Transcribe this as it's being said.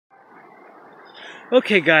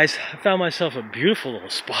Okay guys, I found myself a beautiful little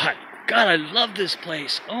spot. God, I love this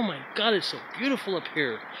place. Oh my God, it's so beautiful up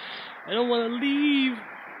here. I don't want to leave.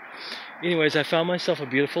 Anyways, I found myself a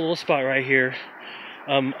beautiful little spot right here.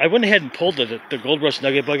 I went ahead and pulled the Gold Rush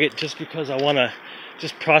Nugget Bucket just because I want to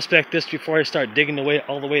just prospect this before I start digging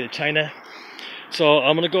all the way to China. So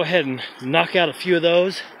I'm going to go ahead and knock out a few of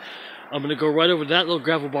those. I'm going to go right over to that little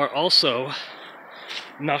gravel bar also.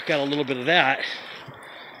 Knock out a little bit of that.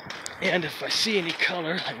 And if I see any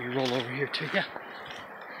color, let me roll over here to you.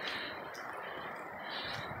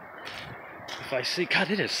 If I see, God,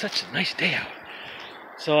 it is such a nice day out.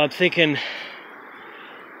 So I'm thinking,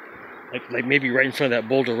 like maybe right in front of that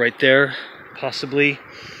boulder right there, possibly.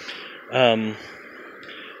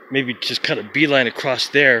 Maybe just cut a beeline across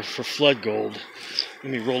there for flood gold.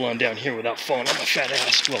 Let me roll on down here without falling on my fat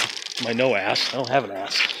ass. Well, my no ass. I don't have an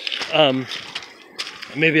ass.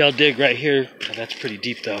 Maybe I'll dig right here. Oh, that's pretty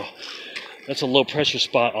deep though. That's a low pressure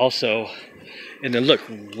spot also. And then look,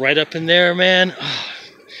 right up in there, man. Oh,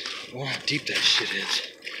 I wonder how deep that shit is.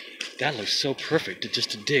 That looks so perfect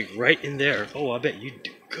just to dig right in there. Oh, I bet you'd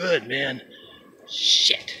do good, man.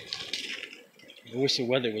 Shit. I wish the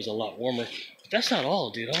weather was a lot warmer. But that's not all,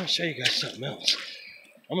 dude. I want to show you guys something else.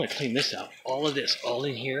 I'm going to clean this out. All of this, all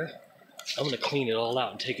in here. I'm going to clean it all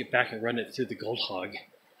out and take it back and run it through the Gold Hog.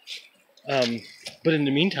 But in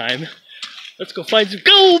the meantime, let's go find some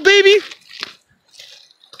gold, baby!